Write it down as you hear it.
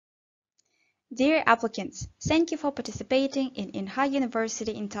Dear applicants, thank you for participating in INHA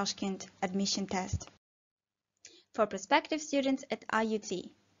University in Tashkent admission test. For prospective students at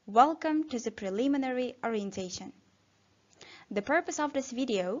IUT, welcome to the preliminary orientation. The purpose of this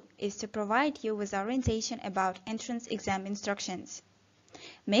video is to provide you with orientation about entrance exam instructions.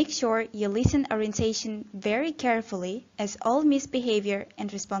 Make sure you listen orientation very carefully, as all misbehavior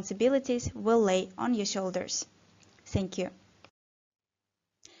and responsibilities will lay on your shoulders. Thank you.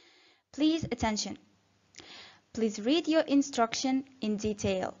 Please attention. Please read your instruction in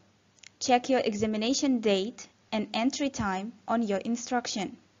detail. Check your examination date and entry time on your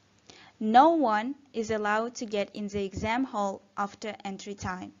instruction. No one is allowed to get in the exam hall after entry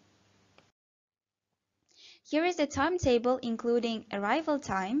time. Here is the timetable including arrival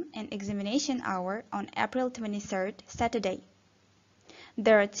time and examination hour on April 23rd, Saturday.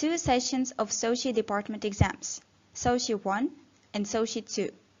 There are two sessions of Soci Department exams, Soci 1 and Soci 2.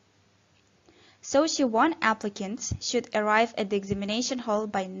 Soci 1 applicants should arrive at the examination hall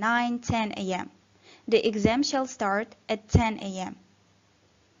by 9:10 a.m. The exam shall start at 10 a.m.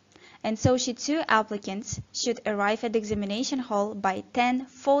 And Soci 2 applicants should arrive at the examination hall by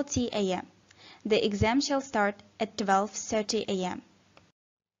 10:40 a.m. The exam shall start at 12:30 a.m.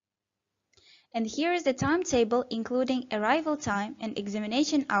 And here is the timetable including arrival time and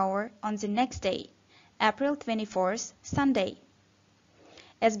examination hour on the next day, April 24th, Sunday.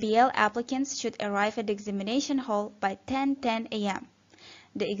 SBL applicants should arrive at the examination hall by 10:10 a.m.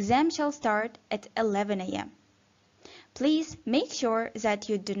 The exam shall start at 11 a.m. Please make sure that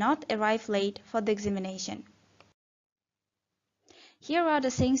you do not arrive late for the examination. Here are the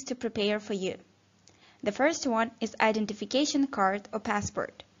things to prepare for you. The first one is identification card or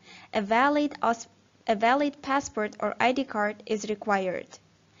passport. A valid passport or ID card is required.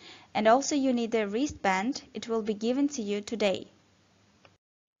 And also you need a wristband. It will be given to you today.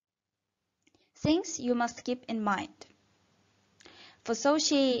 Things you must keep in mind. For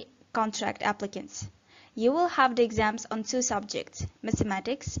Soci contract applicants, you will have the exams on two subjects,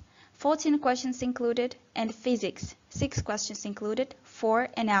 mathematics, 14 questions included, and physics, 6 questions included, for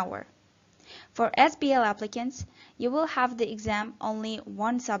an hour. For SBL applicants, you will have the exam only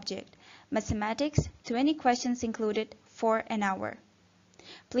one subject, mathematics, 20 questions included, for an hour.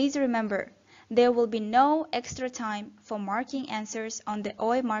 Please remember, there will be no extra time for marking answers on the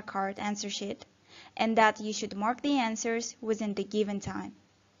OMR card answer sheet, and that you should mark the answers within the given time.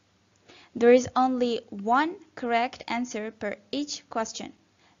 There is only one correct answer per each question.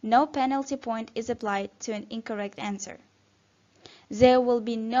 No penalty point is applied to an incorrect answer. There will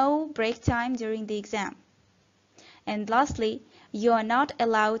be no break time during the exam. And lastly, you are not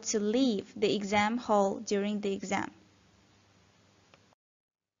allowed to leave the exam hall during the exam.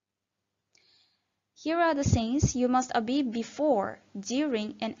 Here are the things you must obey before,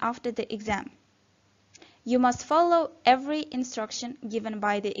 during, and after the exam. You must follow every instruction given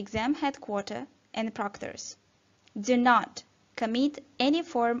by the exam headquarters and proctors. Do not commit any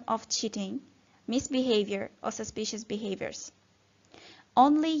form of cheating, misbehavior, or suspicious behaviors.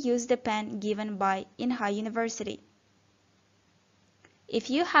 Only use the pen given by INHA University. If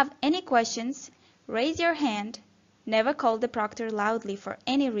you have any questions, raise your hand. Never call the proctor loudly for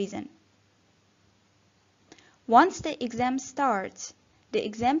any reason. Once the exam starts, the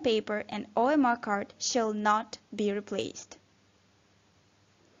exam paper and OMR card shall not be replaced.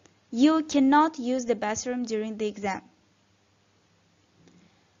 You cannot use the bathroom during the exam.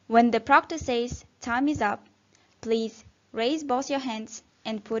 When the proctor says time is up, please raise both your hands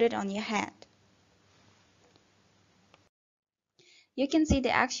and put it on your head. You can see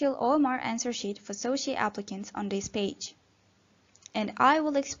the actual OMR answer sheet for Soci applicants on this page. And I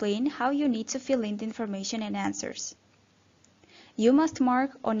will explain how you need to fill in the information and answers. You must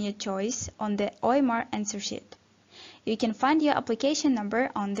mark on your choice on the OMR answer sheet. You can find your application number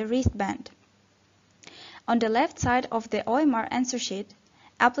on the wristband. On the left side of the OMR answer sheet,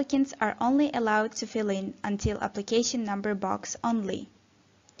 applicants are only allowed to fill in until application number box only.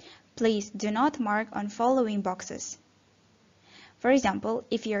 Please do not mark on following boxes. For example,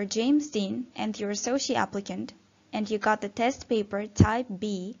 if you're James Dean and you're a Soci applicant and you got the test paper type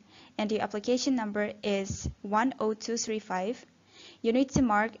B and your application number is 10235, you need to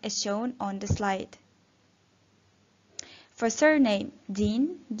mark as shown on the slide. For surname,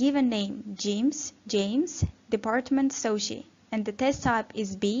 Dean, given name, James, department, Soci, and the test type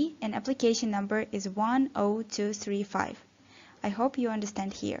is B and application number is 10235. I hope you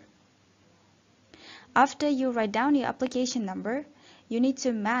understand here. After you write down your application number, you need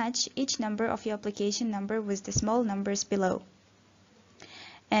to match each number of your application number with the small numbers below.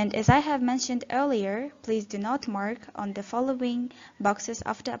 And as I have mentioned earlier, please do not mark on the following boxes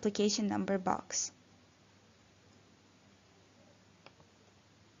after application number box.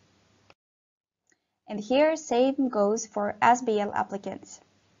 And here same goes for SBL applicants.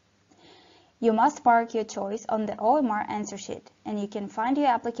 You must mark your choice on the OMR answer sheet, and you can find your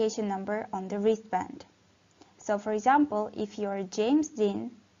application number on the wristband. So for example, if you're James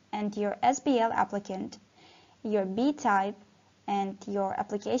Dean and your SBL applicant, your B type and your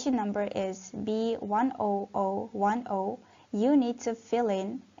application number is B10010, you need to fill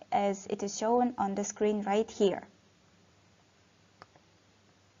in as it is shown on the screen right here.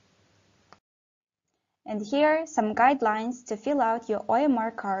 And here some guidelines to fill out your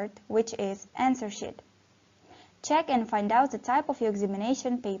OMR card, which is answer sheet. Check and find out the type of your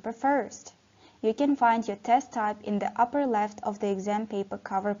examination paper first. You can find your test type in the upper left of the exam paper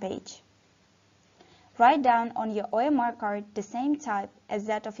cover page. Write down on your OMR card the same type as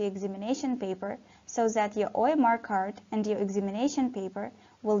that of your examination paper so that your OMR card and your examination paper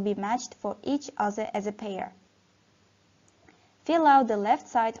will be matched for each other as a pair. Fill out the left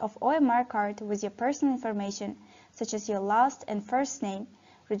side of OMR card with your personal information such as your last and first name,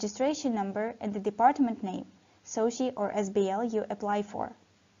 registration number, and the department name, SOCI or SBL you apply for.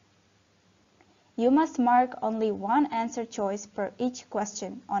 You must mark only one answer choice per each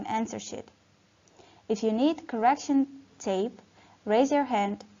question on answer sheet. If you need correction tape, raise your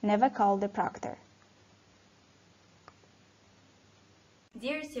hand, never call the proctor.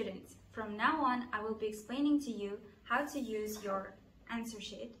 Dear students, from now on I will be explaining to you how to use your answer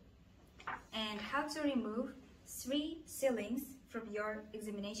sheet and how to remove 3 ceilings from your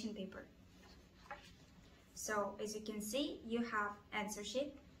examination paper. So as you can see, you have answer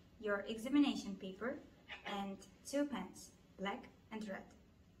sheet, your examination paper, and 2 pens, black and red.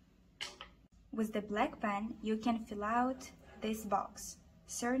 With the black pen, you can fill out this box: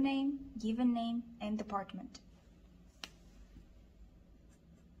 surname, given name, and department.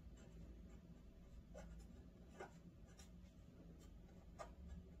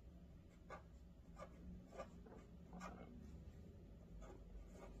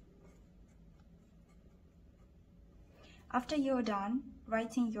 After you're done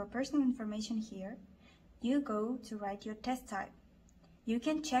writing your personal information here, you go to write your test type. You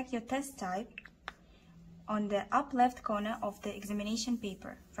can check your test type on the up left corner of the examination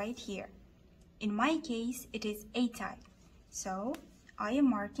paper, right here. In my case, it is A type, so I am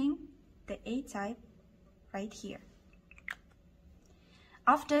marking the A type right here.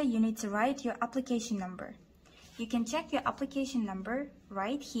 After, you need to write your application number. You can check your application number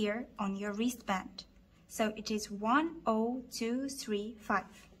right here on your wristband. So it is 10235.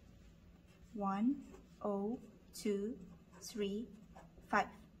 10235.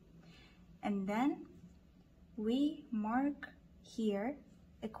 And then we mark here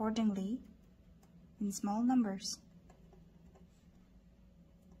accordingly in small numbers.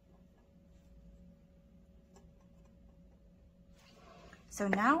 So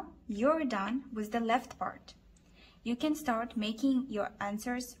now you're done with the left part. You can start making your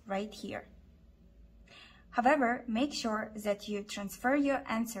answers right here. However, make sure that you transfer your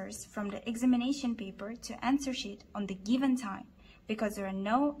answers from the examination paper to answer sheet on the given time, because there are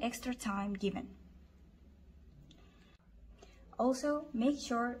no extra time given. Also, make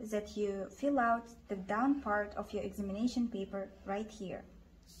sure that you fill out the down part of your examination paper right here.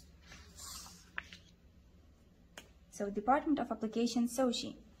 So, Department of Application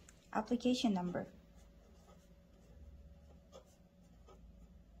SOCI, application number,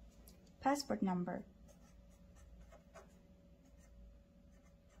 passport number,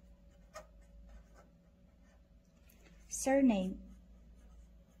 surname,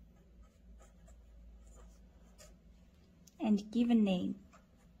 and given name.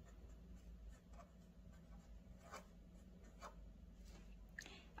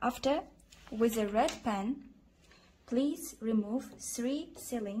 After, with a red pen, please remove 3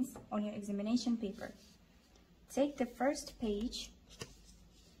 ceilings on your examination paper. Take the first page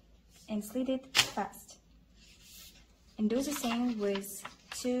and slit it fast. And do the same with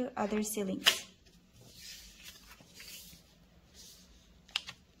 2 other ceilings.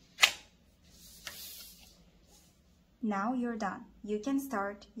 Now you're done. You can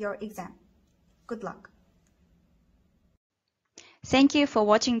start your exam. Good luck. Thank you for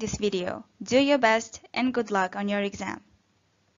watching this video. Do your best and good luck on your exam.